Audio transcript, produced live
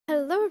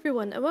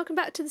everyone, and welcome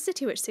back to the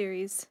City Witch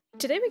series.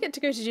 Today we get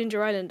to go to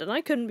Ginger Island, and I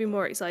couldn't be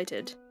more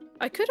excited.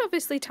 I could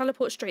obviously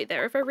teleport straight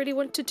there if I really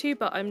wanted to,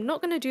 but I'm not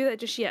going to do that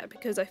just yet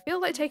because I feel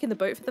like taking the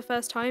boat for the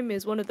first time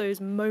is one of those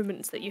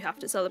moments that you have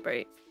to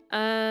celebrate.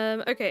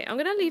 Okay, I'm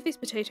going to leave these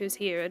potatoes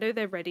here. I know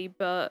they're ready,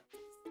 but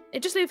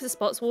it just leaves the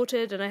spots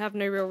watered and I have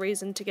no real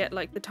reason to get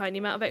like the tiny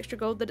amount of extra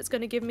gold that it's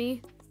going to give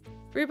me.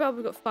 Rhubarb,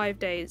 we've got 5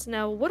 days.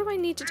 Now, what do I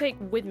need to take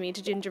with me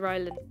to Ginger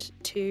Island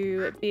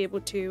to be able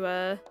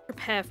to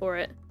prepare for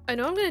it? I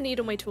know I'm going to need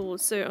all my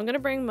tools, so I'm going to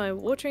bring my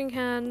watering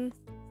can.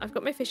 I've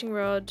got my fishing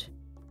rod.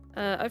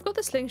 I've got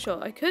the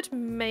slingshot. I could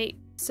make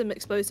some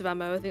explosive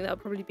ammo. I think that'll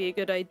probably be a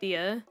good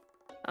idea.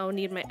 I'll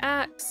need my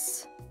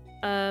axe.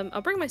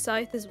 I'll bring my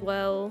scythe as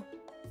well.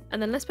 And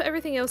then let's put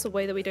everything else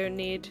away that we don't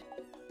need.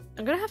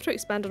 I'm going to have to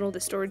expand on all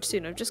this storage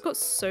soon. I've just got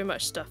so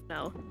much stuff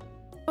now.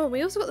 Oh, and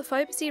we also got the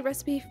fiber seed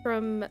recipe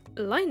from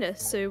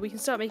Linus, so we can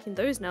start making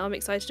those now. I'm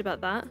excited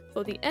about that.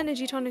 Got the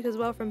energy tonic as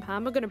well from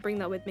Pam. I'm going to bring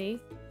that with me.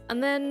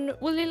 And then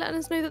will you let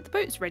us know that the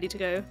boat's ready to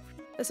go?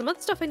 There's some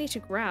other stuff I need to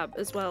grab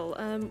as well.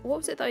 What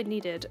was it that I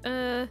needed?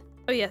 Oh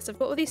yes, I've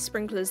got all these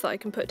sprinklers that I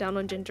can put down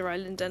on Ginger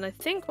Island, and I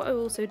think what I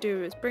will also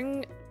do is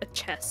bring a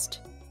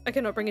chest. I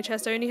cannot bring a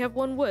chest, I only have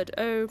 1 wood.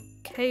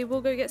 Okay,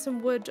 we'll go get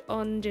some wood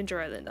on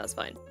Ginger Island, that's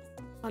fine.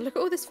 Oh, look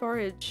at all this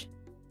forage.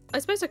 I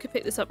suppose I could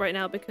pick this up right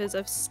now because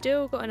I've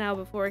still got an hour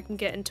before I can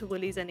get into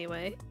Willie's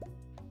anyway.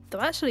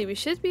 Though actually, we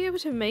should be able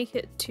to make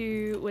it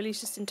to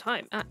Willie's just in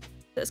time. Ah,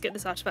 let's get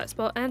this artifact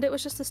spot, and it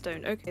was just a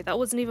stone. Okay, that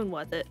wasn't even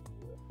worth it.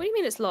 What do you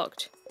mean it's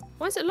locked?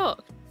 Why is it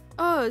locked?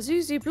 Oh,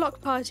 ZuZu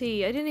block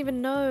party. I didn't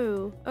even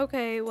know.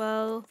 Okay,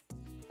 well,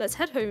 let's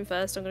head home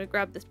first. I'm going to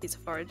grab this piece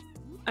of forage.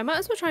 I might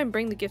as well try and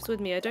bring the gifts with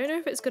me. I don't know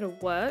if it's going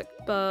to work,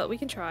 but we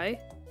can try.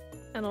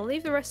 And I'll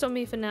leave the rest on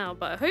me for now,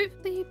 but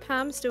hopefully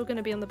Pam's still going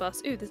to be on the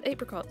bus. Ooh, there's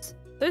apricots.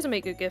 Those will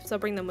make good gifts. I'll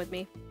bring them with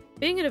me.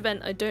 Being an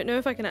event, I don't know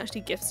if I can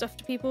actually gift stuff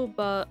to people,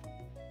 but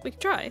we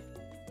can try.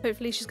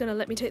 Hopefully she's going to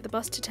let me take the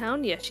bus to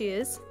town. Yeah, she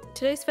is.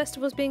 Today's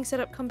festival's being set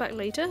up, come back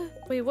later?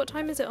 Wait, what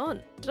time is it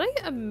on? Did I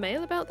get a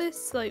mail about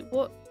this? Like,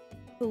 what?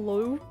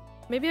 Hello?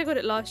 Maybe I got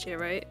it last year,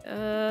 right?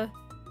 No,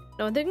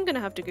 I think I'm gonna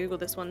have to Google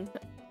this one.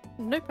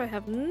 Nope, I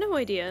have no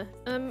idea.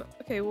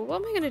 Okay, well, what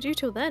am I gonna do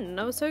till then?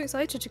 I was so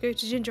excited to go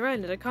to Ginger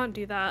Island, I can't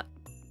do that.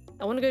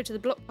 I want to go to the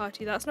block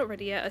party, that's not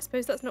ready yet. I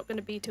suppose that's not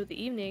gonna be till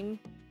the evening.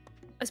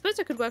 I suppose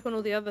I could work on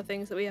all the other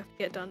things that we have to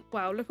get done.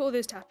 Wow, look at all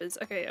those tappers.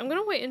 Okay, I'm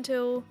gonna wait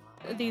until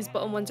these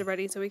bottom ones are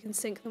ready so we can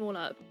sync them all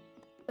up.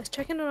 Let's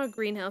check in on our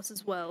greenhouse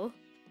as well.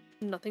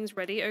 Nothing's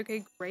ready.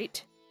 Okay,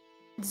 great.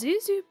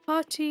 ZuZu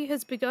party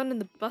has begun in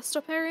the bus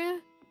stop area?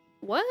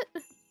 What?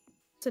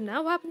 So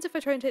now what happens if I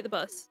try and take the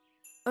bus?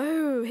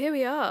 Oh, here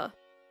we are.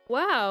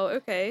 Wow,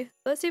 okay.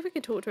 Let's see if we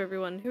can talk to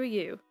everyone. Who are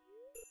you?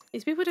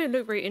 These people don't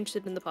look very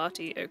interested in the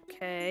party.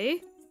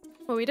 Okay.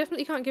 Well, we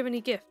definitely can't give any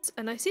gifts.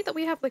 And I see that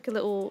we have like a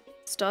little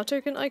star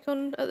token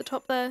icon at the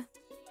top there.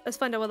 Let's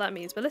find out what that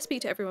means, but let's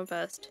speak to everyone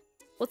first.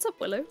 What's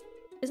up, Willow?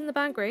 Isn't the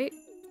band great?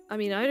 I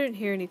mean, I don't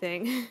hear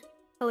anything.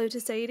 Hello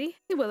to Sadie.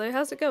 Hey Willow,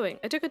 how's it going?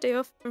 I took a day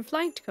off from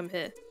flying to come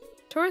here.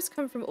 Tourists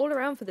come from all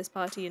around for this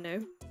party, you know.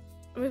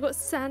 And we've got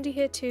Sandy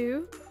here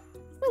too.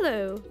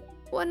 Willow,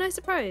 what a nice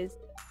surprise.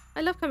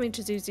 I love coming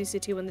to ZuZu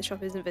City when the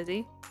shop isn't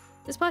busy.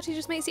 This party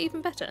just makes it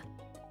even better.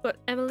 Got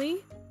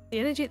Emily. The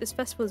energy at this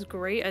festival is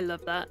great, I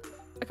love that.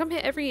 I come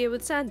here every year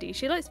with Sandy.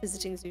 She likes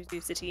visiting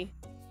ZuZu City.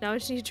 Now I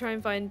just need to try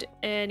and find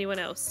anyone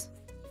else.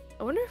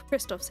 I wonder if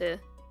Kristoff's here.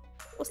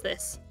 What's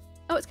this?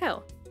 Oh, it's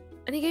Kel.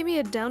 And he gave me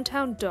a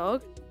downtown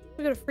dog.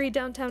 We got a free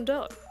downtown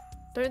dog.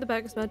 Don't the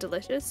burgers smell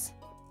delicious?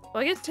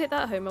 Well, I get to take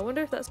that home. I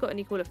wonder if that's got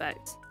any cool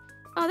effects.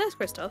 Oh, there's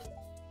Kristoff.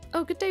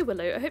 Oh, good day,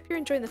 Willow. I hope you're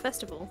enjoying the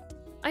festival.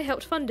 I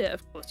helped fund it,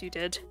 of course you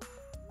did.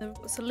 Then we've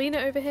got Selena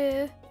over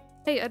here.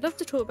 Hey, I'd love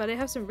to talk, but I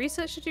have some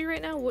research to do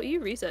right now. What are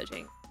you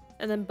researching?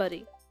 And then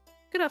Buddy.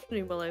 Good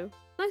afternoon, Willow.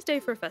 Nice day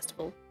for a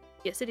festival.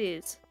 Yes, it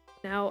is.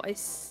 Now, I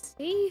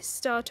see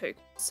star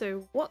tokens.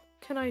 So what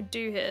can I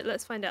do here?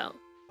 Let's find out.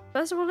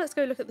 First of all, let's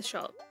go look at the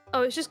shop.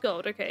 Oh, it's just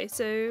gold. Okay,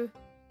 so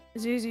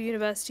ZuZu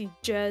University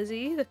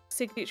jersey, the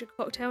signature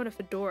cocktail, and a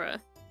fedora.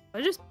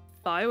 I just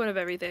buy one of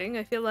everything.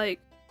 I feel like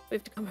we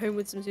have to come home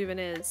with some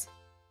souvenirs.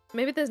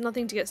 Maybe there's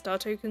nothing to get star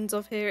tokens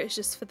of here. It's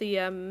just for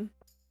the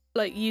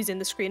like using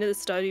the screen at the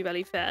Stardew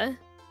Valley Fair.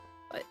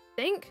 I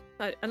think,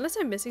 unless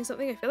I'm missing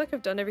something, I feel like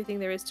I've done everything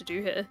there is to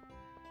do here.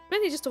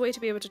 Mainly just a way to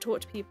be able to talk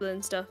to people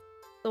and stuff.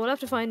 So we'll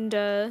have to find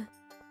a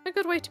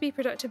good way to be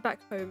productive back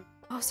home.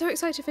 Oh, so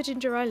excited for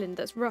Ginger Island.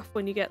 That's rough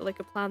when you get like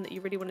a plan that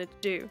you really wanted to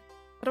do.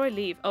 How do I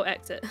leave? Oh,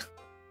 exit.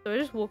 So I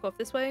just walk off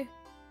this way?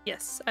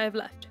 Yes, I have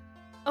left.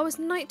 Oh, it's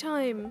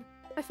nighttime.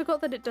 I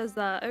forgot that it does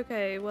that.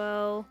 Okay,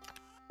 well,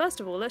 first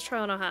of all, let's try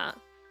on our hat.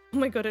 Oh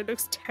my god, it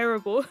looks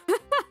terrible.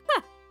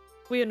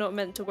 We are not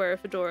meant to wear a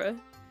fedora.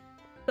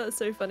 That's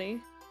so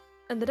funny.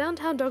 And the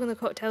downtown dog and the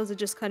cocktails are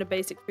just kind of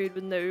basic food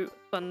with no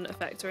fun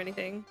effects or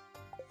anything.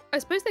 I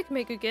suppose they can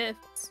make good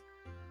gifts.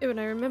 Oh, and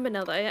I remember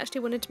now that I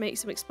actually wanted to make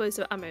some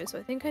explosive ammo, so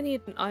I think I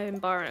need an iron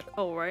bar and a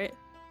coal, right?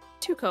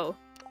 2 coal.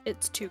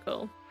 It's 2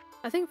 coal.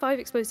 I think 5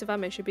 explosive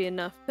ammo should be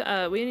enough. We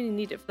only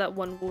need it for that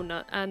 1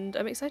 walnut, and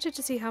I'm excited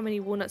to see how many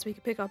walnuts we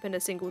can pick up in a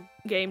single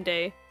game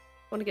day. I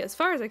want to get as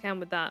far as I can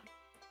with that.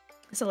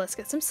 So let's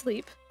get some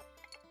sleep.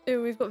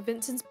 Oh, we've got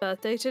Vincent's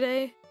birthday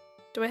today.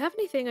 Do I have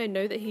anything I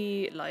know that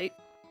he likes?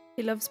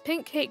 He loves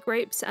pink cake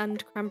grapes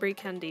and cranberry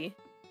candy.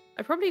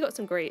 I probably got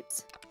some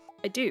grapes.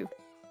 I do.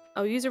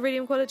 I'll use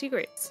iridium quality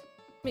grapes.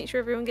 Make sure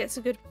everyone gets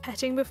a good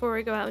petting before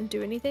I go out and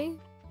do anything.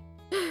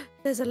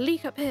 There's a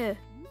leak up here.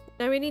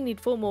 Now we only need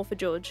 4 more for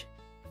George.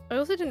 I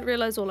also didn't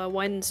realise all our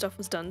wine and stuff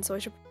was done, so I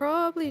should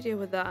probably deal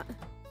with that.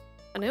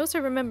 And I also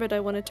remembered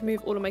I wanted to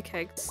move all of my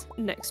kegs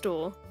next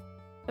door.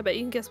 I bet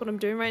you can guess what I'm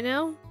doing right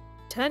now?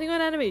 Turning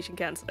on animation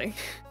cancelling.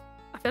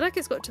 I feel like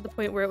it's got to the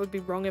point where it would be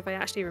wrong if I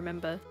actually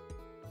remember.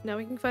 Now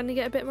we can finally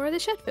get a bit more of the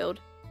shed filled.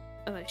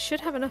 And I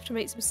should have enough to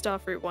make some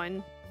starfruit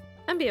wine.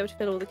 And be able to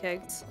fill all the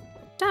kegs.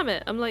 Damn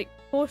it, I'm like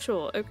 4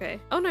 short, okay.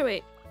 Oh no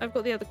wait, I've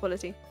got the other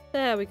quality.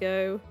 There we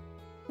go.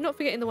 Not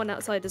forgetting the one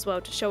outside as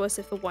well to show us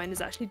if the wine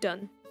is actually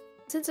done.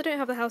 Since I don't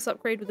have the house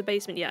upgrade with the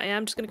basement yet, I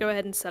am just going to go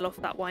ahead and sell off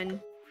that wine.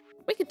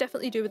 We could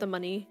definitely do with the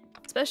money,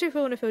 especially if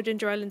we want to fill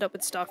Ginger Island up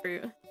with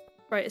starfruit.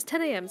 Right, it's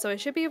 10 AM, so I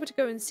should be able to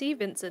go and see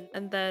Vincent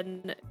and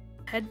then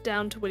head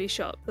down to Willie's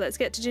shop. Let's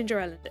get to Ginger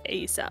Island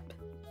ASAP.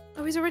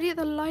 Oh, he's already at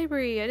the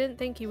library. I didn't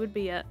think he would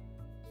be yet.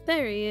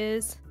 There he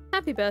is.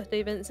 Happy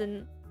birthday,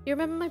 Vincent. You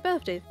remember my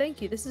birthday?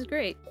 Thank you, this is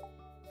great.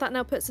 That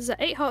now puts us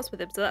at 8 hearts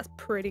with him, so that's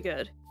pretty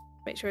good.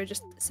 Make sure I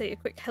just say a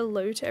quick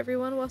hello to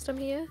everyone whilst I'm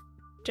here.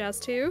 Jazz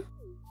too.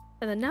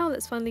 And then now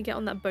let's finally get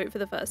on that boat for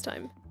the first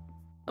time.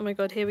 Oh my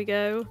god, here we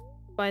go.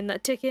 Find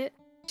that ticket.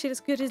 She looks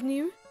good as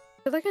new.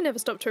 I feel like I never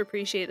stopped to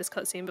appreciate this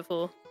cutscene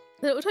before.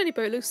 The little tiny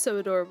boat looks so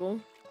adorable.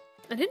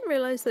 I didn't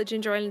realise that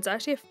Ginger Island's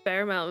actually a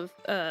fair amount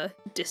of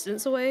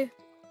distance away.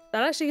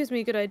 That actually gives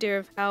me a good idea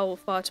of how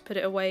far to put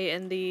it away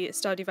in the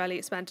Stardew Valley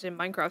Expanded in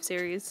Minecraft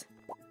series.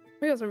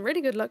 We got some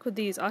really good luck with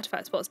these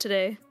artifact spots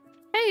today.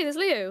 Hey, there's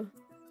Leo!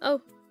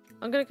 Oh,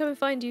 I'm gonna come and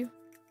find you.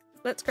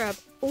 Let's grab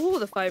all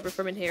the fibre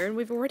from in here, and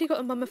we've already got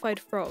a mummified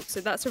frog,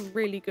 so that's a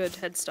really good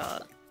head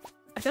start.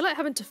 I feel like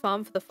having to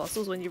farm for the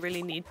fossils when you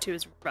really need to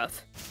is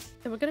rough.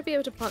 And we're going to be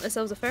able to plant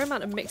ourselves a fair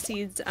amount of mixed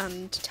seeds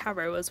and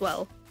taro as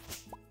well.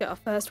 Get our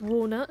first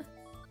walnut.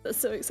 That's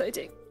so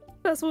exciting.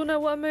 First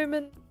walnut, what a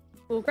moment.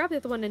 We'll grab the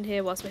other one in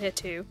here whilst we're here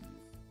too.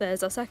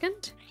 There's our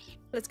second.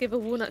 Let's give a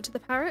walnut to the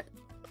parrot.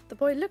 The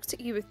boy looks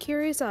at you with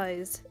curious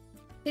eyes.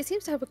 He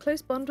seems to have a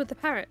close bond with the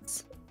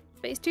parrots,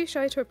 but he's too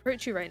shy to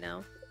approach you right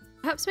now.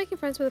 Perhaps making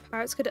friends with the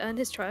parrots could earn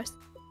his trust.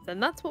 Then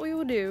that's what we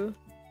will do.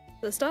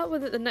 Let's start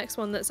with the next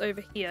one that's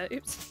over here.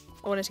 Oops.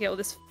 I wanted to get all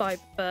this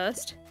fibre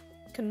first.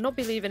 Cannot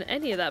be leaving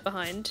any of that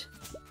behind.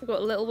 We've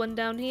got a little one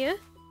down here.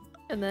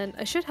 And then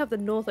I should have the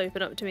north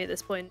open up to me at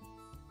this point.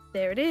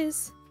 There it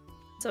is.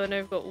 So I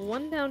know we've got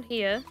one down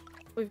here.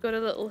 We've got a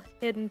little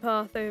hidden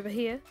path over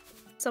here.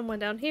 Somewhere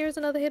down here is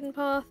another hidden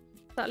path.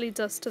 That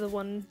leads us to the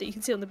one that you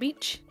can see on the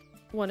beach.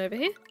 One over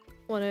here.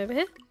 One over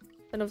here.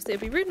 And obviously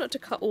it'd be rude not to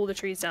cut all the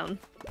trees down.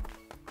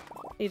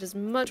 Need as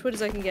much wood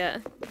as I can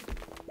get.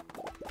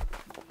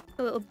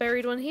 A little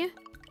buried one here.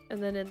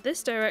 And then in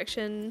this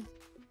direction,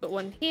 got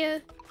one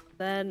here.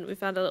 Then we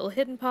found a little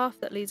hidden path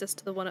that leads us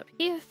to the one up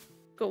here.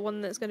 Got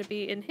one that's going to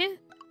be in here.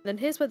 And then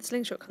here's where the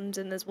slingshot comes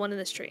in. There's one in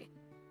this tree.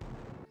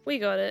 We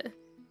got it.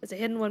 There's a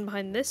hidden one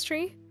behind this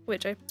tree,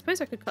 which I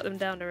suppose I could cut them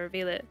down to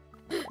reveal it.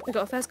 We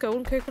got our first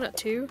golden coconut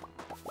too.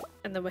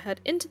 And then we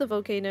head into the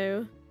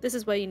volcano. This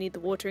is where you need the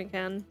watering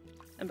can.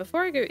 And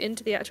before I go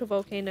into the actual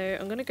volcano,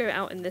 I'm going to go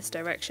out in this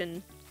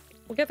direction.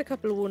 We'll get the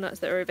couple of walnuts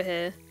that are over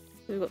here.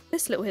 We've got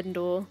this little hidden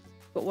door.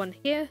 We've got one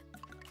here.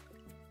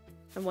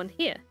 And one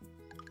here.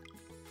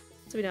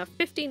 So we now have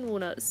 15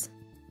 walnuts.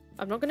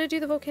 I'm not going to do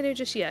the volcano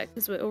just yet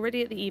because we're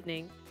already at the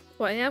evening.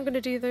 What I am going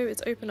to do though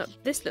is open up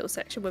this little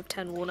section with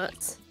 10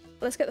 walnuts.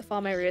 Let's get the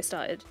farm area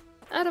started.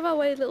 Out of our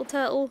way, little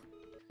turtle.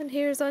 And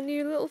here's our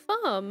new little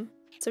farm.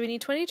 So we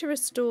need 20 to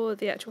restore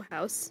the actual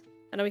house.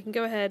 And now we can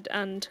go ahead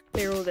and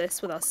clear all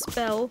this with our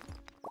spell.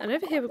 And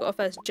over here we've got our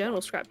first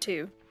journal scrap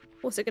too.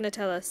 What's it going to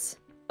tell us?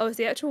 Oh, it's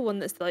the actual one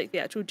that's like the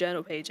actual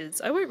journal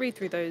pages. I won't read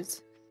through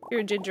those. If you're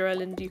in Ginger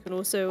Island, you can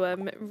also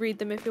read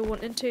them if you're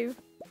wanting to.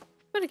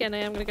 But again, I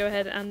am going to go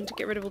ahead and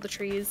get rid of all the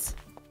trees.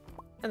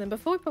 And then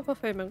before we pop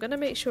off home, I'm going to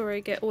make sure I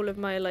get all of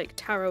my like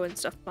taro and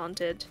stuff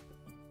planted.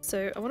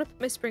 So I want to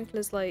put my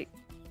sprinklers like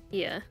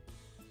here.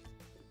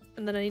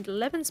 And then I need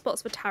 11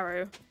 spots for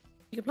taro.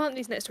 You can plant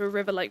these next to a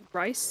river like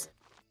rice.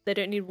 They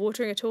don't need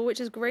watering at all, which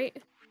is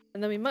great.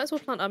 And then we might as well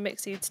plant our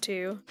mixed seeds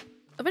too.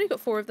 I've only got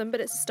 4 of them, but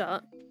it's a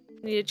start.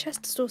 I need a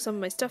chest to store some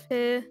of my stuff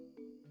here.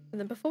 And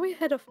then before we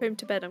head off home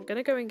to bed, I'm going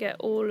to go and get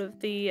all of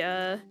the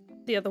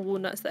other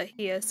walnuts that are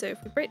here. So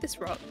if we break this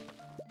rock,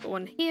 got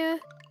one here,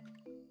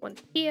 one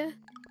here,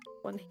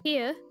 one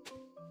here.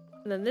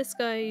 And then this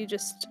guy, you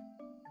just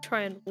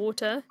try and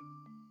water.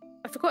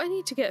 I forgot I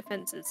need to get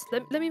fences.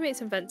 Let me make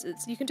some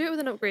fences. You can do it with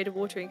an upgraded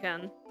watering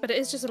can, but it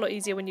is just a lot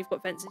easier when you've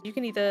got fences. You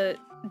can either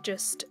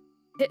just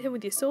hit him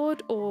with your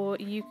sword, or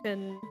you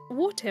can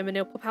water him and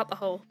he'll pop out the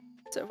hole.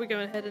 So we're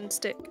going ahead and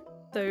stick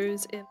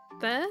those in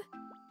there.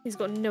 He's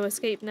got no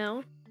escape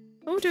now.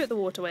 we'll do it the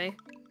waterway.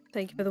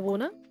 Thank you for the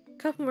walnut. A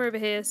couple more over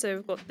here, so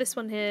we've got this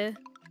one here,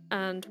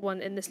 and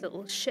one in this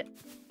little ship.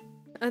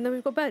 And then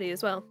we've got Birdie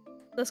as well.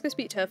 Let's go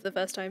speak to her for the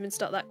first time and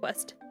start that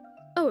quest.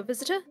 Oh, a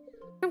visitor?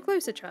 Come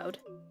closer, child.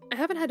 I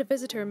haven't had a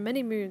visitor in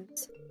many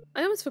moons.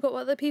 I almost forgot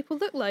what other people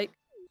look like.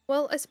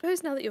 Well, I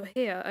suppose now that you're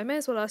here, I may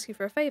as well ask you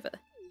for a favour.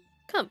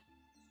 Come.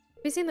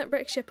 Have you seen that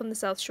wrecked ship on the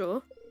south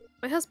shore?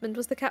 My husband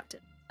was the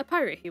captain. A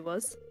pirate he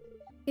was.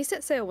 He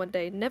set sail one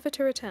day, never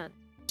to return.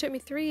 It took me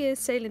 3 years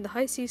sailing the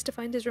high seas to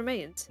find his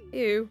remains.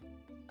 Ew.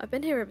 I've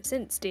been here ever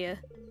since, dear.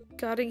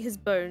 Guarding his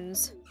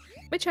bones.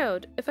 My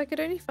child, if I could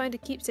only find a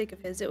keepsake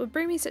of his, it would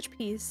bring me such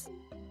peace.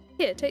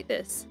 Here, take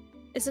this.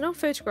 It's an old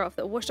photograph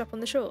that washed up on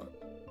the shore.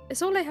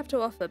 It's all I have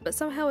to offer, but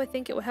somehow I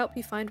think it will help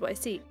you find what I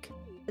seek.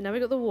 So now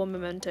we've got the war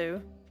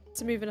memento.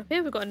 So moving up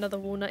here, we've got another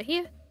walnut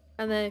here.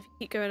 And then if you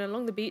keep going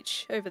along the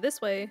beach over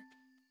this way,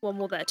 one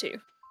more there too.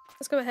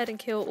 Let's go ahead and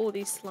kill all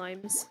these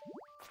slimes.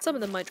 Some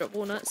of them might drop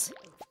walnuts.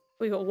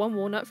 We got one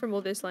walnut from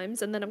all those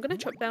slimes, and then I'm going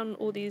to chop down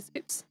all these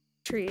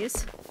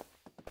trees.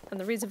 And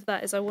the reason for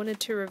that is I wanted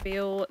to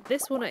reveal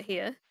this walnut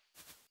here.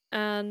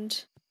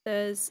 And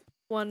there's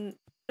one...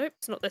 Nope,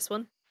 it's not this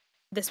one.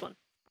 This one.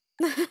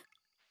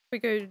 We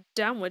go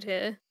downward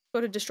here.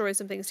 Got to destroy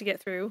some things to get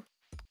through.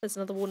 There's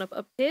another walnut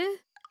up here.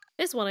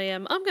 It's 1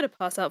 AM. I'm going to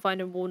pass out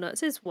finding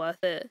walnuts. It's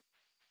worth it.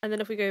 And then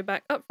if we go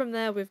back up from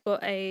there, we've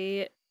got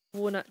a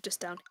walnut just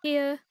down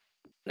here.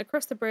 And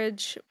across the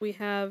bridge, we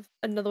have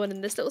another one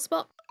in this little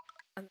spot.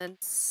 And then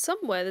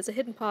somewhere there's a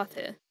hidden path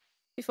here.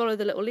 If you follow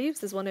the little leaves,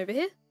 there's one over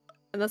here.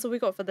 And that's all we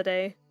got for the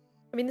day.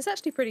 I mean, it's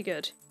actually pretty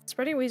good.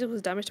 Spreading weasel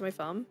caused damage to my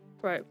farm.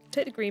 Right,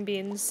 take the green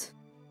beans.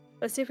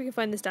 Let's see if we can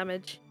find this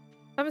damage.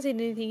 I haven't seen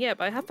anything yet,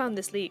 but I have found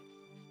this leak.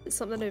 There's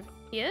something over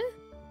here?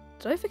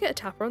 Did I forget a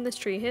tapper on this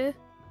tree here?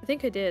 I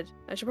think I did.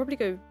 I should probably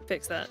go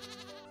fix that.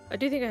 I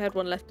do think I had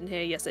one left in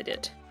here. Yes, I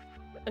did.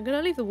 I'm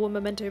gonna leave the war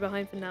memento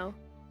behind for now.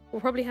 We'll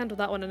probably handle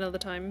that one another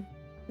time.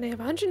 And I have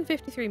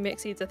 153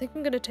 mix seeds. I think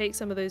I'm gonna take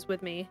some of those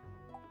with me.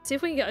 See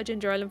if we can get a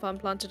Ginger Island farm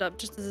planted up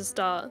just as a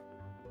start.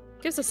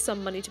 Gives us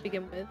some money to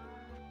begin with.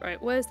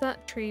 Right, where's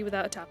that tree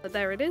without a tapper?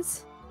 There it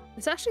is.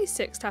 It's actually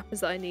 6 tappers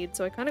that I need,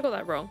 so I kind of got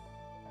that wrong.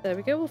 There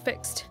we go, all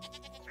fixed.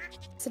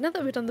 So now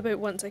that we've done the boat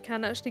once, I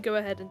can actually go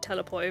ahead and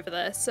teleport over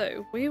there.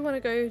 So we want to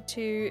go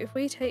to, if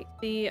we take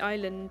the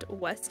island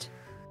west,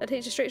 that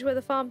takes you straight to where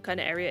the farm kind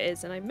of area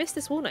is, and I missed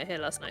this walnut here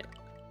last night.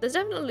 There's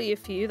definitely a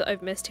few that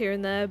I've missed here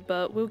and there,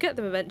 but we'll get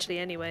them eventually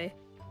anyway.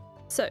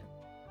 So,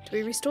 do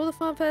we restore the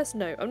farm first?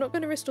 No, I'm not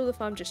going to restore the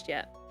farm just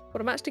yet.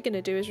 What I'm actually going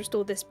to do is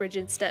restore this bridge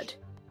instead.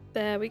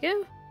 There we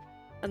go.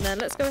 And then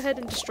let's go ahead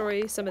and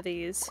destroy some of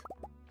these.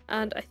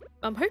 And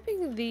I'm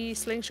hoping the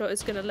slingshot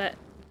is going to let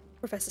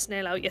Professor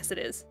Snail out. Yes, it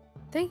is.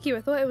 Thank you,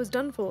 I thought I was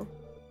done for.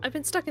 I've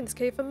been stuck in this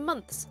cave for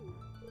months.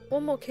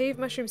 One more cave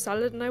mushroom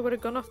salad and I would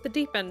have gone off the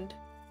deep end.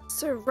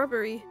 So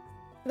rubbery.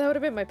 That would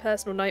have been my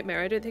personal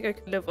nightmare. I don't think I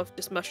could live off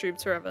just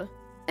mushrooms forever.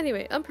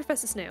 Anyway, I'm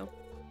Professor Snail.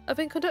 I've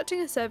been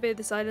conducting a survey of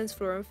this island's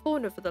flora and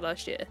fauna for the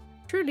last year.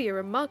 Truly a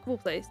remarkable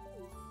place.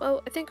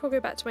 Well, I think I'll go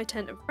back to my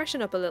tent and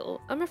freshen up a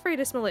little. I'm afraid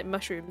I smell like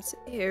mushrooms.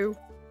 Ew.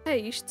 Hey,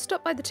 you should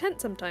stop by the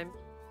tent sometime.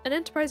 An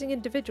enterprising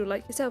individual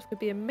like yourself could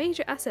be a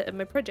major asset in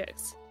my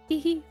projects. Hee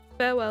hee,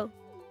 farewell.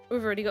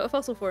 We've already got a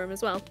fossil for him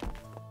as well.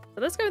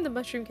 So let's go in the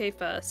mushroom cave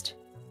first.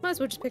 Might as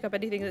well just pick up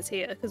anything that's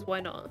here, because why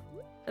not?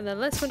 And then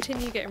let's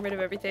continue getting rid of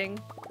everything.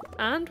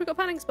 And we've got a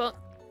panning spot.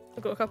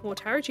 I've got a couple more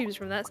tarot tubes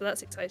from that, so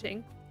that's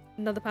exciting.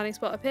 Another panning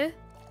spot up here.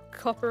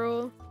 Copper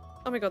ore.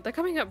 Oh my god, they're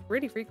coming up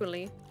really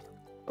frequently.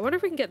 I wonder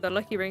if we can get the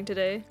lucky ring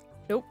today.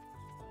 Nope.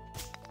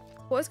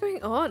 What is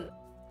going on?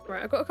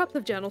 Right, I've got a couple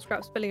of journal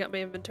scraps filling up my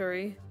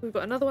inventory. We've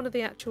got another one of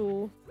the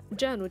actual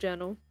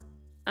journal.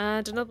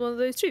 And another one of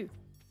those too.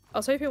 I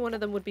was hoping one of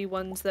them would be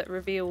ones that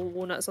reveal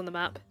walnuts on the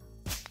map.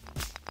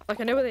 Like,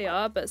 I know where they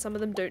are, but some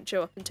of them don't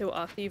show up until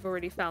after you've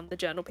already found the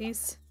journal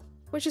piece.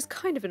 Which is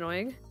kind of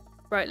annoying.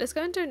 Right, let's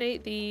go and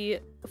donate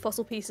the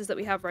fossil pieces that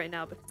we have right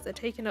now because they're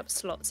taking up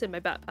slots in my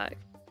backpack.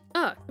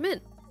 Ah, come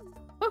in.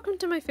 Welcome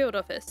to my field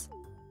office.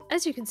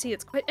 As you can see,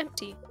 it's quite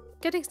empty.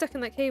 Getting stuck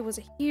in that cave was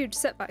a huge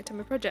setback to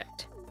my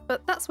project.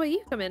 But that's where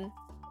you come in.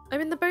 I'm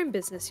in the bone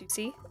business, you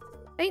see.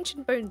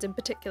 Ancient bones in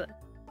particular.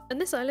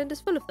 And this island is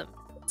full of them.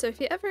 So if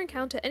you ever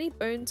encounter any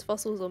bones,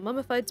 fossils, or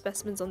mummified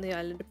specimens on the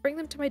island, bring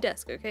them to my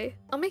desk, okay?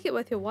 I'll make it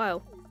worth your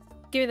while.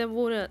 Giving them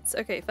walnuts.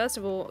 Okay, first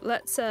of all,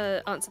 let's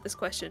answer this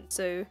question.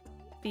 So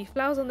the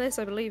flowers on this,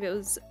 I believe it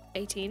was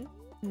 18.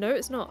 No,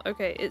 it's not.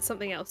 Okay, it's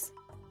something else.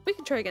 We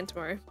can try again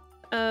tomorrow.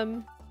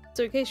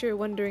 So in case you're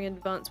wondering in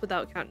advance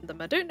without counting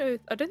them, I don't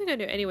think I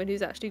know anyone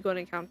who's actually gone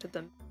and counted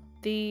them.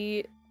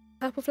 The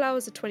purple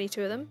flowers are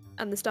 22 of them,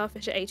 and the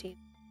starfish are 18.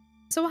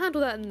 So we'll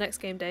handle that in the next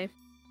game day.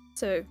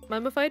 So,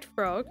 mummified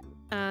frog,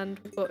 and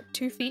we've got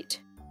 2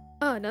 feet.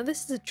 Ah, now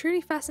this is a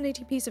truly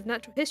fascinating piece of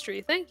natural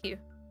history, thank you.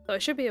 So I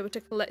should be able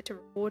to collect a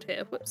reward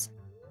here, whoops.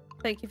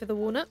 Thank you for the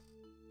walnut.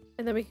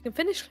 And then we can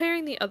finish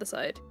clearing the other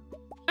side.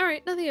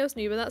 Alright, nothing else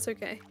new, but that's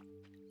okay.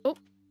 Oh,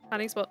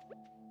 panning spot.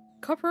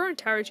 Copper and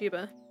tarot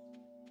tuber.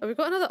 Oh, we've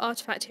got another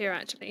artifact here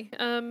actually.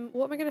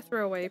 What am I going to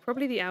throw away?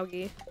 Probably the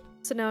algae.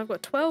 So now I've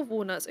got 12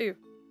 walnuts. Ooh,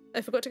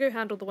 I forgot to go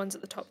handle the ones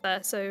at the top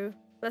there, so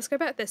let's go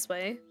back this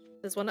way.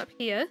 There's one up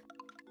here,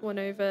 one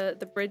over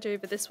the bridge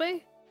over this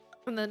way,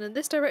 and then in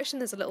this direction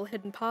there's a little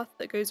hidden path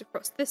that goes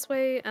across this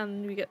way,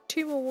 and we get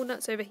 2 more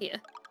walnuts over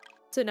here.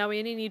 So now we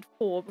only need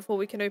 4 before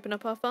we can open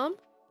up our farm.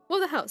 Well,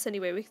 the house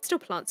anyway, we can still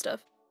plant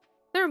stuff.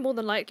 There are more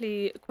than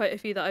likely quite a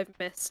few that I've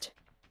missed.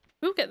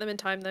 We'll get them in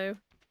time though.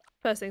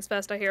 First things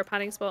first, I hear a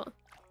panning spot.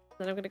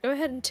 Then I'm going to go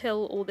ahead and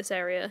till all this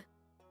area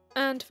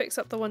and fix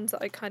up the ones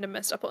that I kind of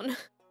messed up on.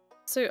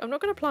 So I'm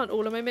not going to plant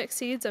all of my mixed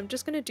seeds, I'm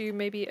just going to do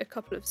maybe a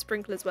couple of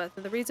sprinklers worth,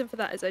 and the reason for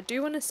that is I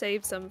do want to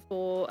save some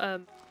for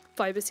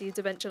fiber seeds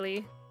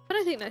eventually, but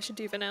I think that should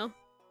do for now.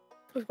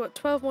 We've got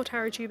 12 more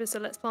taro tubers, so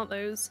let's plant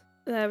those.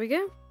 There we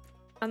go.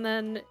 And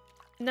then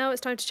now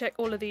it's time to check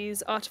all of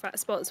these artifact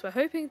spots. We're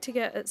hoping to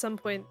get at some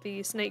point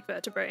the snake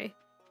vertebrae.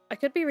 I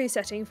could be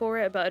resetting for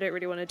it, but I don't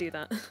really want to do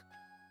that.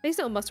 These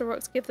little muscle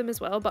rocks give them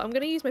as well, but I'm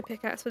going to use my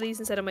pickaxe for these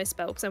instead of my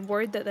spell because I'm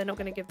worried that they're not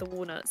going to give the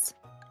walnuts.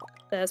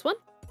 There's one.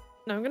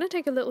 Now I'm going to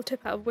take a little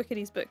tip out of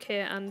Wickedy's book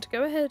here and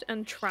go ahead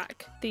and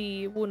track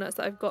the walnuts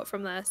that I've got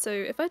from there. So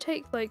if I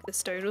take like the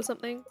stone or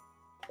something,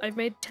 I've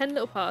made 10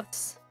 little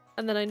paths,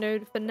 and then I know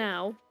for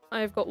now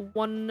I've got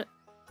 1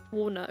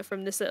 walnut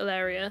from this little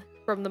area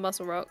from the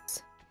muscle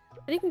rocks.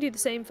 And you can do the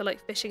same for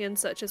like fishing and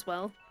such as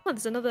well. Oh,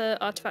 there's another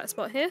artifact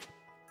spot here.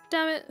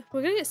 Damn it,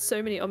 we're gonna get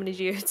so many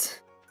omnigeodes.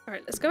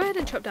 Alright, let's go ahead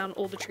and chop down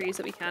all the trees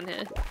that we can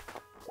here.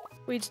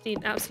 We just need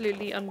an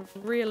absolutely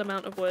unreal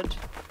amount of wood.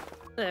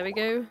 There we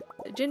go.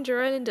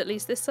 Ginger Island, at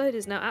least this side,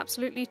 is now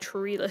absolutely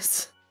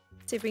treeless.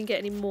 See if we can get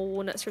any more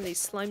walnuts from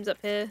these slimes up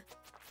here.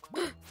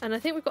 And I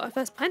think we've got our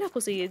first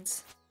pineapple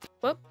seeds.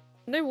 Well,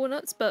 no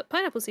walnuts, but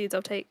pineapple seeds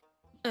I'll take.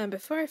 And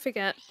before I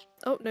forget,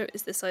 oh no,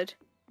 it's this side.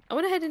 I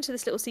want to head into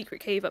this little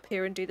secret cave up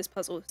here and do this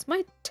puzzle. This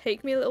might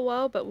take me a little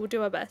while, but we'll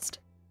do our best.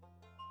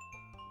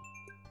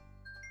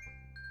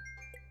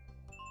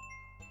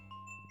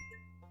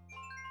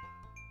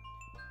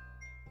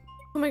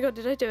 Oh my god,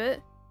 did I do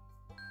it?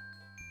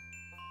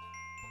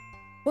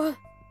 What?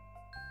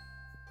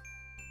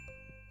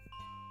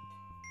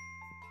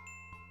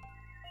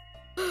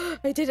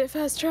 I did it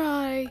first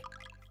try!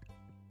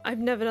 I've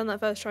never done that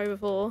first try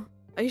before.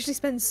 I usually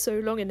spend so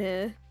long in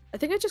here. I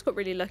think I just got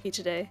really lucky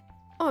today.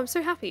 Oh, I'm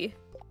so happy.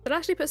 That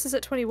actually puts us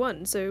at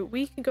 21, so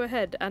we can go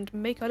ahead and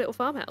make our little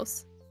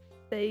farmhouse.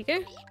 There you go.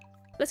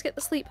 Let's get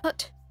the sleep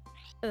hut.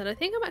 And then I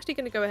think I'm actually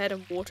going to go ahead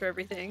and water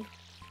everything.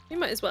 We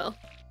might as well.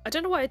 I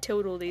don't know why I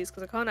tilled all these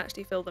because I can't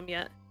actually fill them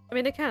yet. I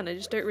mean I can, I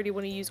just don't really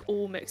want to use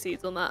all mixed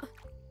seeds on that.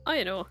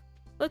 I know.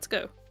 Let's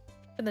go.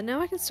 And then now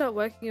I can start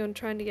working on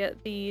trying to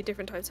get the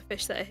different types of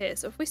fish that are here.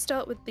 So if we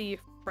start with the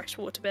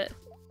freshwater bit,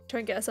 try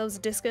and get ourselves a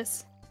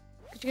discus.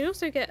 But you can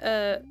also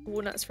get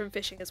walnuts from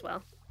fishing as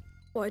well.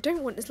 What I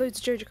don't want is loads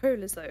of Joja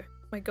Colas though.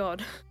 My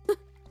god.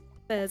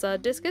 There's our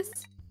discus.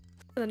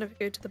 And then if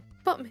we go to the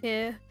bottom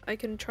here, I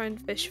can try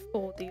and fish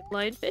for the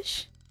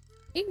lionfish.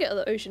 You can get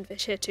other ocean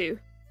fish here too.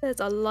 There's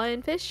our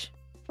lionfish.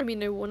 I mean,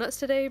 no walnuts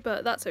today,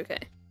 but that's okay.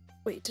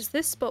 Wait, does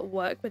this spot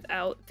work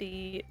without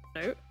the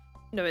note?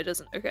 No, it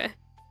doesn't. Okay.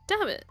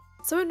 Damn it.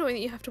 So annoying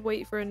that you have to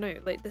wait for a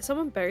note. Like, does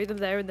someone bury them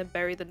there and then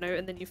bury the note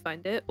and then you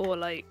find it? Or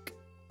like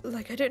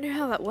I don't know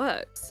how that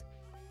works.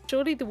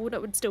 Surely the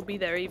walnut would still be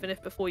there even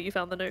if before you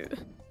found the note.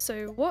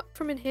 So what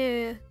from in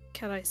here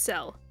can I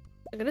sell?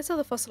 I'm gonna sell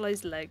the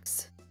fossilized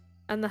legs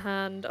and the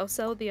hand. I'll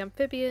sell the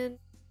amphibian.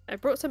 I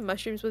brought some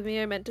mushrooms with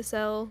me I meant to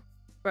sell.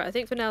 Right, I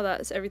think for now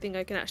that's everything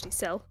I can actually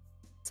sell.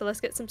 So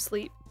let's get some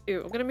sleep.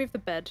 Ooh, I'm gonna move the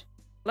bed.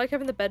 I like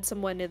having the bed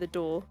somewhere near the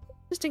door.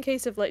 Just in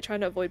case of like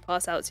trying to avoid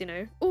pass outs, you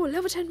know. Oh,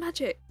 level 10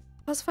 magic!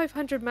 Plus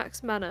 500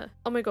 max mana.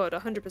 Oh my god,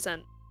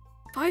 100%.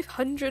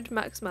 500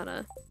 max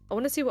mana. I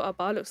want to see what our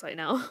bar looks like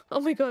now. Oh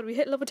my god, we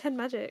hit level 10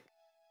 magic.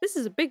 This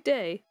is a big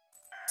day.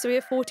 So we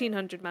have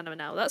 1400 mana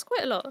now. That's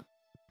quite a lot.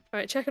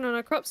 Alright, checking on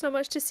our crops, not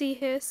much to see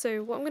here.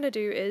 So what I'm gonna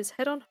do is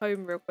head on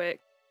home real quick.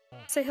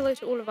 Say hello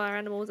to all of our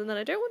animals, and then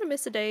I don't want to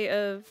miss a day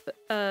of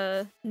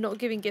not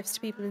giving gifts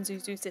to people in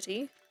ZuZu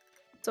City.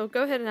 So I'll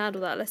go ahead and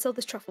handle that. Let's sell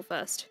this truffle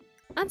first.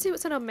 And see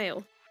what's in our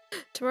mail.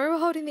 Tomorrow we're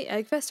holding the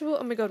egg festival.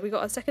 Oh my god, we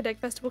got our second egg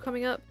festival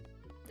coming up.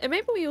 And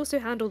maybe we also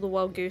handle the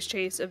wild goose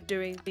chase of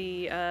doing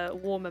the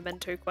war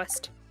memento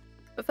quest.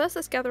 But first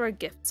let's gather our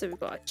gifts. So we've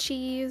got our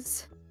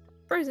cheese,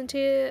 frozen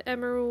tear,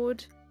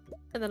 emerald,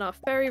 and then our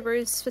fairy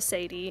rose for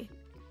Sadie.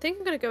 I think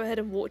I'm going to go ahead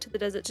and walk to the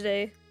desert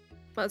today.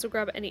 Might as well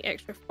grab any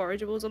extra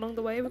forageables along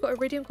the way. We've got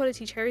iridium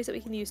quality cherries that we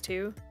can use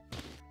too.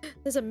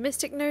 There's a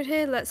mystic node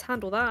here. Let's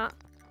handle that.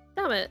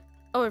 Damn it.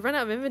 Oh, I've run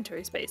out of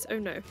inventory space. Oh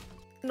no.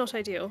 Not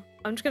ideal.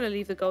 I'm just going to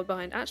leave the gold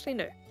behind. Actually,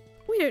 no.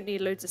 We don't need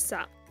loads of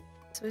sap.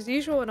 So as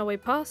usual, on our way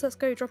past, let's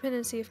go drop in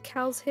and see if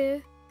Cal's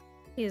here.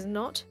 He is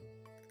not.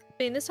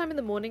 Being this time in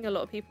the morning, a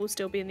lot of people will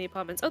still be in the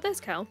apartments. Oh, there's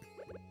Cal.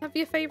 Have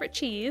your favourite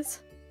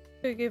cheese.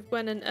 Go give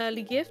Gwen an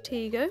early gift.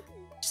 Here you go.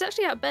 She's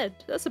actually out of bed.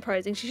 That's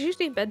surprising. She's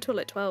usually in bed till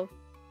like 12.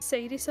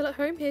 Sadie still at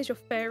home. Here's your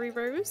fairy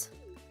rose.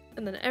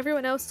 And then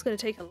everyone else is going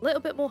to take a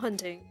little bit more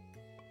hunting.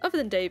 Other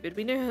than David,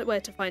 we know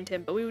where to find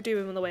him, but we will do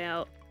him on the way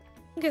out.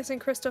 I'm guessing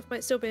Kristoff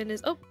might still be in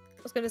his... Oh,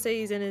 I was going to say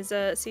he's in his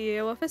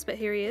CEO office, but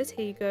here he is.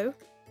 Here you go.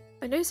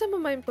 I know some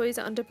of my employees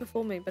are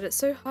underperforming, but it's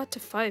so hard to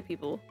fire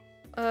people.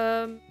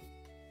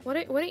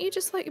 Why don't you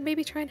just like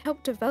maybe try and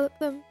help develop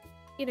them?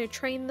 You know,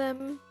 train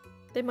them.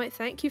 They might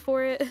thank you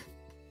for it.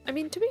 I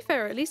mean, to be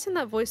fair, at least in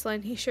that voice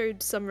line he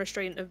showed some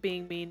restraint of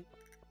being mean.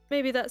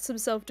 Maybe that's some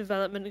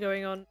self-development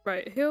going on.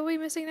 Right, who are we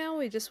missing now?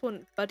 We just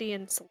want Buddy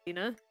and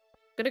Selena. I'm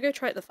gonna go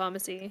try at the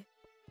pharmacy.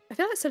 I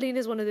feel like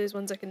Selena's one of those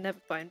ones I can never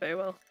find very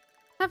well.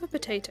 Have a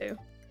potato.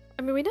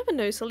 I mean, we never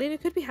know. Selena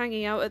could be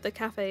hanging out at the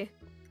cafe.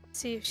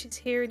 See if she's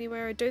here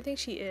anywhere. I don't think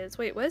she is.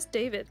 Wait, where's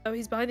David? Oh,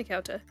 he's behind the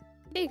counter.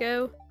 Here you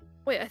go.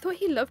 Wait, I thought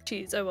he loved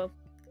cheese. Oh well.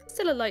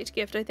 Still a light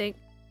gift, I think.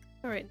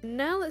 Alright,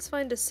 now let's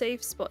find a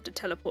safe spot to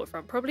teleport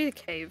from. Probably the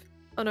cave.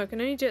 Oh no, I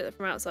can only do it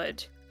from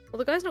outside. Well,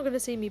 the guy's not going to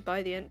see me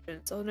by the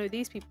entrance. Oh no,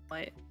 these people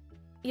might.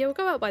 Yeah, we'll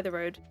go out by the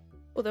road.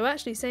 Although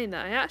actually saying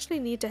that, I actually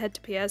need to head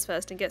to Pierre's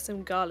first and get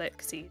some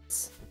garlic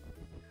seeds.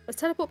 Let's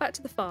teleport back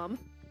to the farm.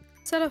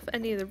 Sell off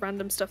any of the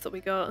random stuff that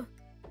we got.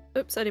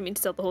 Oops, I didn't mean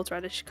to sell the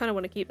horseradish. Kind of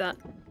want to keep that.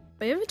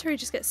 My inventory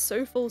just gets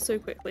so full so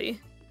quickly.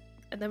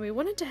 And then we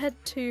wanted to head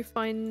to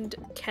find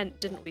Kent,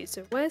 didn't we?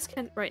 So where's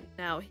Kent right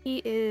now?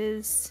 He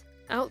is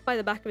out by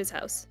the back of his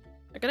house.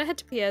 I'm gonna head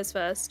to Pierre's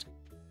first,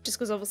 just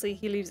because obviously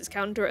he leaves his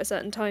counter at a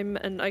certain time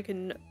and I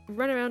can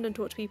run around and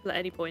talk to people at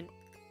any point.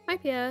 Hi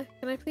Pierre,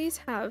 can I please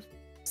have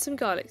some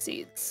garlic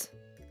seeds?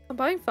 I'm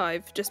buying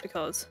 5 just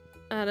because.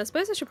 And I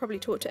suppose I should probably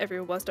talk to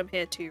everyone whilst I'm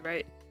here too,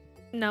 right?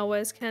 Now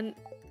where's Kent?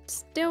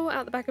 Still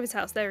out the back of his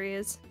house, there he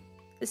is.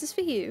 This is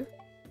for you.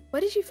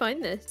 Where did you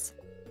find this?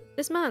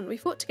 This man, we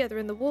fought together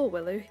in the war,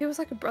 Willow. He was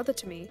like a brother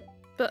to me.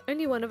 But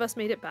only one of us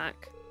made it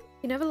back.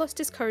 He never lost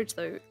his courage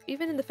though,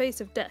 even in the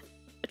face of death.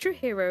 A true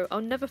hero,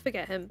 I'll never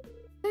forget him.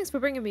 Thanks for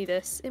bringing me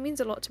this, it means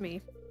a lot to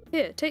me.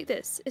 Here, take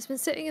this. It's been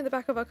sitting in the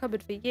back of our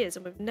cupboard for years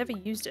and we've never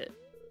used it.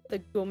 The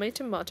gourmet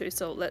tomato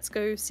salt. Let's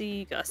go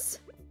see Gus.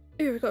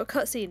 Ooh, we've got a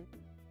cutscene.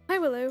 Hi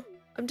Willow.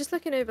 I'm just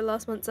looking over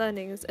last month's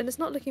earnings and it's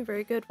not looking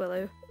very good,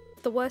 Willow.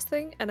 The worst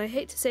thing, and I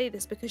hate to say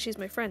this because she's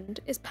my friend,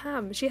 is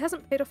Pam. She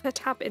hasn't paid off her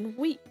tab in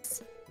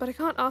weeks. But I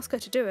can't ask her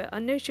to do it. I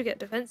know she'll get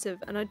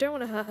defensive and I don't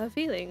want to hurt her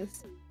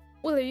feelings.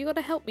 Willow, you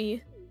gotta help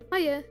me.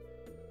 Hiya.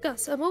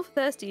 Gus, I'm all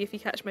thirsty if you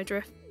catch my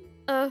drift.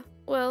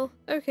 Well,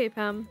 okay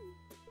Pam.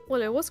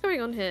 Willow, what's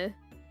going on here?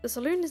 The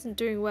saloon isn't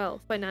doing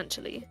well,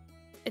 financially.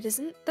 It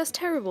isn't? That's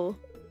terrible.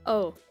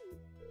 Oh.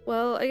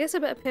 Well, I guess I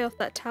better pay off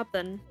that tab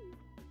then.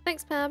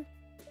 Thanks Pam.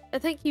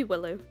 And thank you,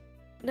 Willow.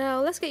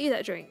 Now, let's get you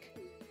that drink.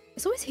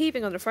 It's always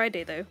heaving on a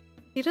Friday though.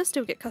 He does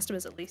still get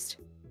customers at least.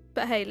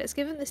 But hey, let's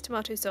give him this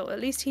tomato salt.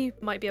 At least he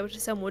might be able to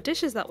sell more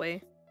dishes that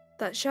way.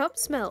 That sharp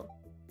smell.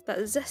 That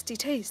zesty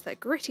taste, that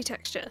gritty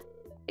texture.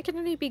 It can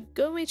only be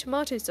gourmet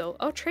tomato salt.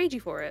 I'll trade you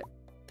for it.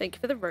 Thank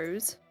you for the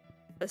rose.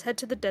 Let's head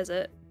to the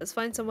desert. Let's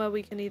find somewhere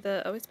we can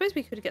either... Oh, I suppose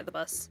we could get the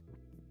bus.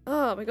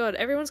 Oh my god,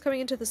 everyone's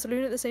coming into the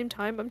saloon at the same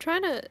time. I'm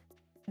trying to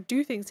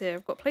do things here.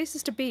 I've got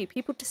places to be,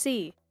 people to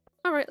see.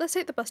 Alright, let's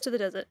take the bus to the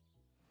desert.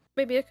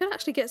 Maybe I could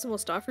actually get some more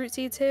starfruit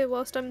seeds here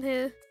whilst I'm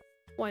here.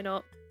 Why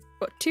not?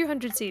 I've got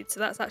 200 seeds, so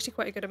that's actually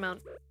quite a good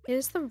amount.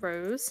 Here's the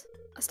rose.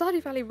 A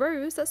Stardew Valley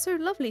rose? That's so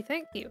lovely,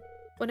 thank you.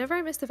 Whenever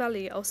I miss the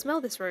valley, I'll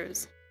smell this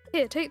rose.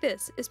 Here, take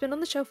this. It's been on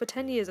the shelf for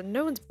 10 years and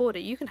no one's bought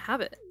it. You can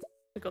have it.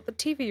 We got the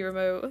TV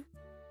remote.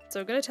 So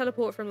I'm going to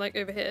teleport from like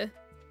over here.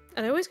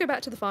 And I always go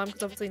back to the farm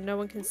because obviously no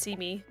one can see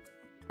me.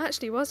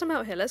 Actually, whilst I'm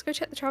out here, let's go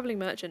check the travelling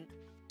merchant.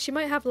 She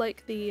might have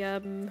like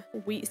the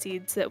wheat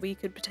seeds that we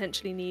could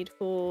potentially need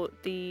for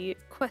the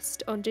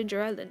quest on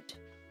Ginger Island.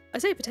 I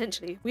say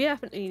potentially, we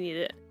definitely need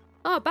it.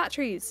 Ah,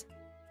 batteries!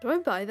 Do I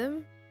buy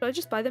them? Do I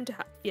just buy them to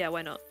have? Yeah,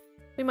 why not?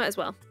 We might as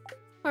well.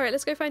 Alright,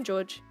 let's go find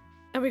George.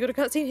 And we got a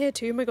cutscene here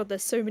too. Oh my god,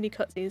 there's so many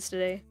cutscenes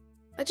today.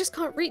 I just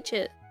can't reach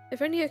it.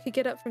 If only I could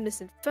get up from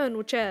this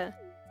infernal chair.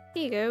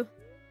 Here you go.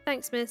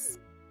 Thanks, miss.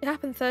 It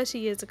happened 30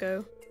 years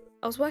ago.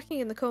 I was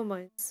working in the coal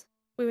mines.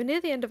 We were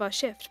near the end of our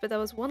shift, but there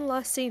was one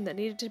last scene that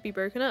needed to be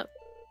broken up.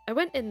 I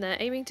went in there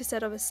aiming to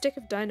set off a stick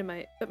of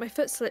dynamite, but my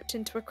foot slipped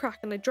into a crack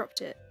and I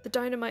dropped it. The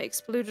dynamite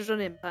exploded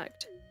on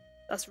impact.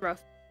 That's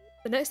rough.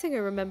 The next thing I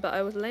remember,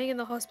 I was laying in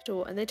the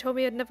hospital and they told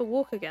me I'd never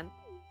walk again.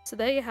 So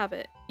there you have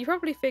it. You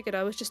probably figured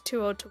I was just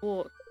too old to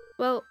walk.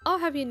 Well, I'll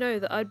have you know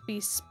that I'd be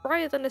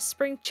sprier than a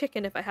spring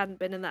chicken if I hadn't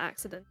been in that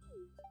accident.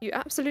 You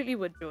absolutely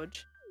would,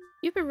 George.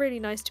 You've been really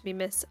nice to me,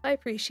 miss. I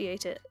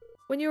appreciate it.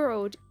 When you're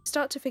old, you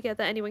start to forget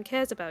that anyone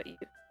cares about you.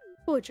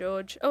 Poor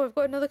George. Oh, I've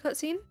got another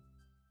cutscene?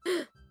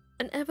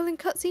 An Evelyn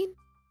cutscene?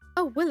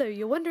 Oh, Willow,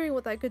 you're wondering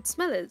what that good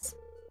smell is.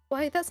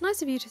 Why, that's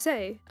nice of you to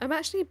say. I'm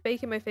actually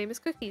baking my famous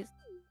cookies.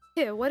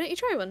 Here, why don't you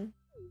try one?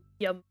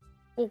 Yum.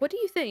 Well, what do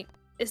you think?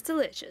 It's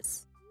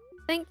delicious.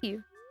 Thank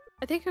you.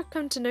 I think I've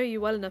come to know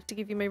you well enough to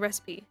give you my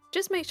recipe.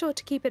 Just make sure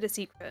to keep it a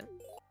secret.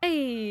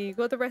 Hey,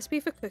 got the recipe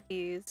for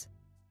cookies.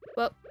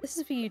 Well, this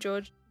is for you,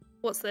 George.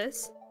 What's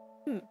this?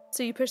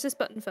 So you push this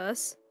button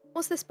first.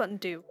 What's this button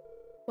do?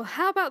 Well,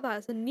 how about that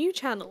as a new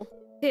channel?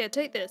 Here,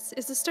 take this.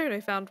 It's the stone I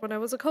found when I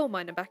was a coal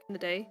miner back in the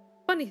day.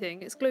 Funny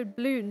thing, it's glowed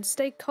blue and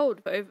stayed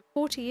cold for over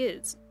 40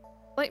 years.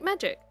 Like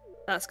magic.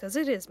 That's because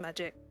it is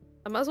magic.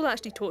 I might as well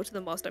actually talk to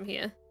them whilst I'm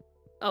here.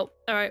 Oh,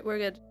 alright, we're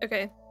good.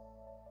 Okay.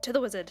 To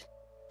the wizard.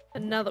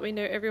 And now that we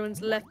know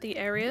everyone's left the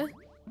area,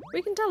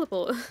 we can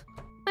teleport.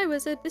 Hi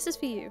wizard, this is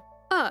for you.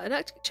 Ah, an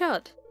active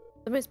shard.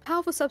 The most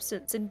powerful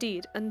substance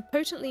indeed, and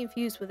potently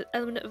infused with an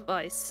element of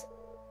ice.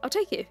 I'll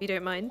take it if you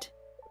don't mind.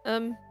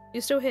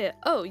 You're still here.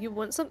 Oh, you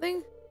want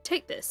something?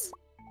 Take this.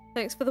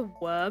 Thanks for the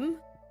worm,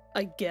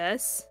 I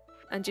guess.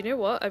 And you know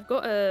what? I've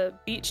got a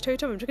beach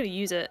totem, I'm just gonna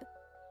use it.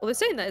 Although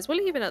saying that, is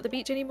Willie even at the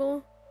beach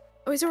anymore?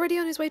 Oh, he's already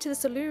on his way to the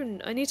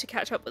saloon. I need to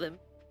catch up with him.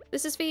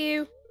 This is for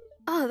you.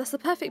 Ah, that's the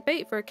perfect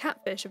bait for a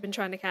catfish I've been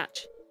trying to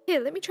catch. Here,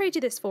 let me trade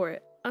you this for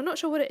it. I'm not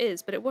sure what it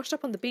is, but it washed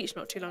up on the beach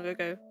not too long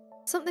ago.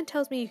 Something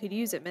tells me you could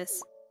use it,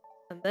 miss.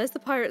 And there's the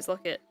pirate's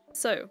locket.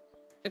 So,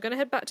 we're gonna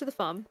head back to the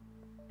farm,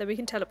 then we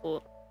can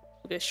teleport.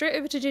 We'll go straight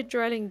over to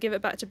Ginger Island and give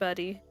it back to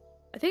Birdie.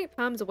 I think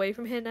Pam's away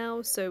from here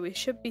now, so we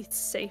should be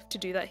safe to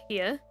do that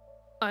here.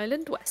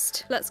 Island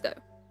West. Let's go.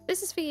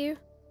 This is for you.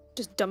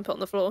 Just dump it on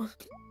the floor.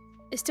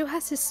 It still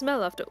has his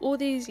smell after all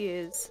these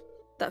years.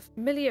 That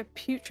familiar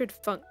putrid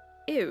funk.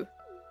 Ew.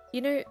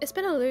 You know, it's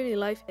been a lonely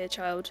life here,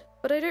 child,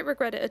 but I don't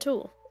regret it at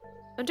all.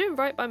 I'm doing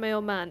right by my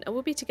old man, and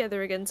we'll be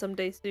together again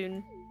someday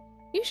soon.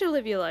 You should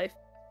live your life.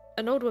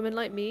 An old woman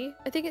like me,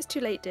 I think it's too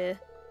late, dear.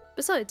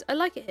 Besides, I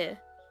like it here.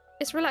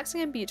 It's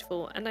relaxing and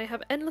beautiful, and I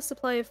have endless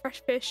supply of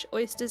fresh fish,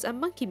 oysters, and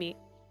monkey meat.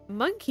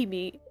 Monkey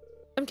meat?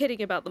 I'm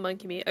kidding about the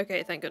monkey meat.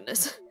 Okay, thank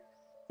goodness.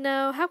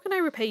 Now, how can I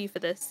repay you for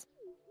this?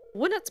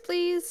 Walnuts,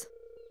 please!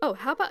 Oh,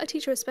 how about I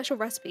teach you a special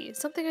recipe,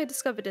 something I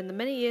discovered in the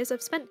many years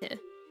I've spent here.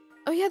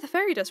 Oh yeah, the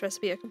fairy dust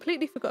recipe, I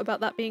completely forgot about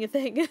that being a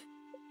thing.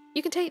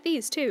 You can take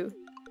these too.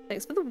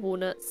 Thanks for the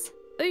walnuts.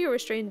 Though you're a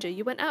stranger,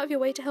 you went out of your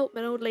way to help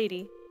an old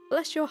lady.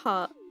 Bless your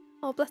heart.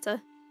 Oh, bless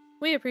her.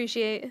 We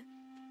appreciate.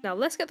 Now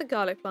let's get the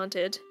garlic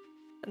planted,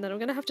 and then I'm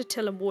gonna have to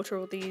till and water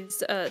all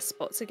these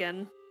spots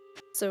again.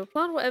 So we'll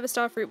plant whatever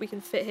star fruit we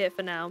can fit here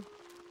for now.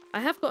 I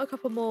have got a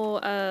couple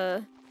more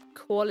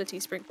quality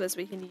sprinklers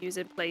we can use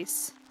in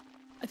place.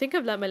 I think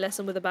I've learnt my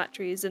lesson with the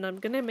batteries, and I'm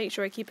gonna make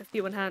sure I keep a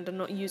few on hand and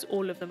not use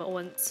all of them at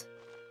once.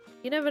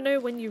 You never know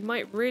when you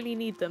might really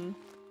need them.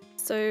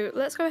 So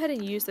let's go ahead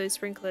and use those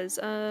sprinklers.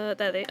 There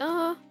they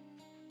are.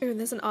 Oh, and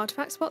there's an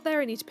artifact spot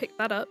there. I need to pick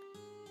that up.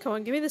 Come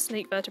on, give me the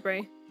snake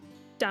vertebrae.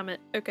 Damn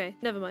it. Okay,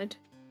 never mind.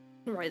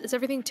 Right, there's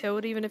everything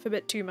tilled, even if a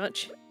bit too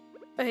much.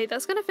 Okay,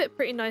 that's gonna fit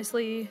pretty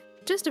nicely.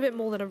 Just a bit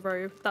more than a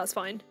row. That's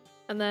fine.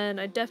 And then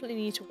I definitely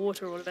need to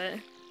water all of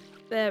it.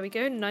 There we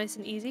go, nice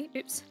and easy.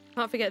 Oops,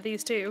 can't forget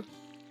these too.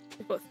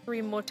 We've got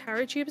 3 more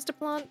taro tubes to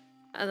plant.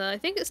 And then I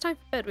think it's time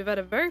for bed. We've had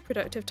a very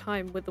productive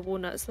time with the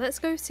walnuts. Let's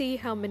go see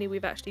how many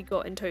we've actually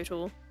got in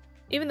total.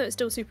 Even though it's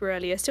still super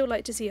early, I still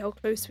like to see how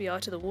close we are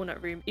to the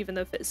walnut room, even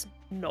though it's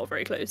not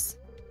very close.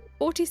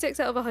 46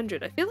 out of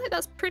 100. I feel like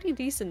that's pretty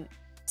decent.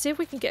 See if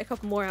we can get a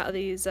couple more out of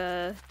these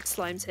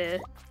slimes here.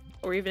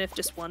 Or even if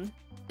just one.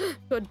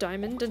 Got a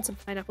diamond and some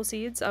pineapple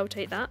seeds. I'll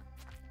take that.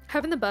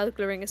 Having the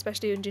burglaring,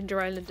 especially on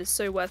Ginger Island, is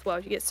so worthwhile.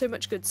 You get so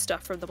much good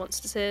stuff from the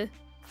monsters here.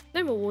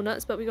 No more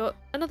walnuts, but we got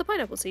another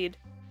pineapple seed.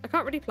 I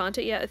can't really plant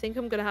it yet. I think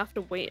I'm going to have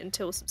to wait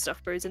until some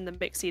stuff grows in the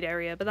mixed seed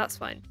area, but that's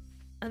fine.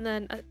 And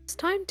then it's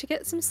time to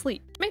get some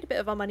sleep. Made a bit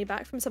of our money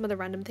back from some of the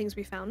random things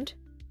we found.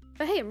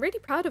 But hey, I'm really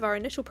proud of our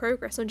initial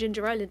progress on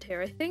Ginger Island here.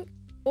 I think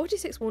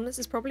 46 walnuts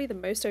is probably the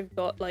most I've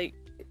got, like,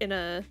 in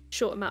a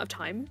short amount of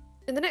time.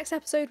 In the next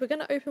episode, we're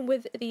going to open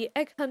with the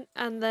egg hunt,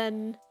 and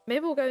then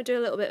maybe we'll go and do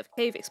a little bit of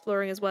cave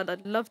exploring as well.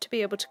 I'd love to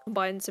be able to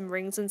combine some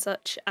rings and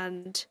such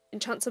and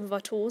enchant some of our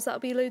tools.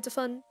 That'll be loads of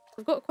fun.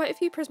 We've got quite a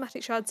few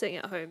prismatic shards sitting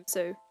at home,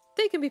 so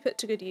they can be put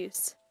to good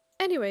use.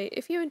 Anyway,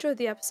 if you enjoyed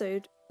the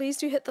episode, please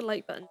do hit the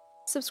like button.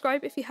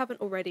 Subscribe if you haven't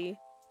already.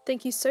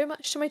 Thank you so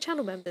much to my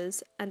channel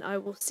members, and I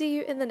will see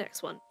you in the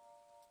next one.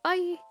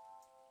 Bye!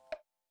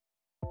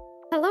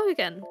 Hello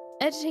again!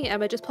 Editing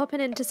Emma just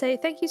popping in to say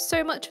thank you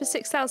so much for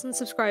 6,000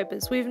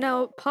 subscribers. We've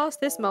now passed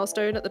this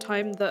milestone at the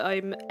time that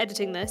I'm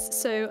editing this,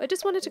 so I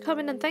just wanted to come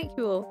in and thank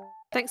you all.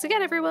 Thanks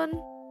again,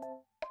 everyone!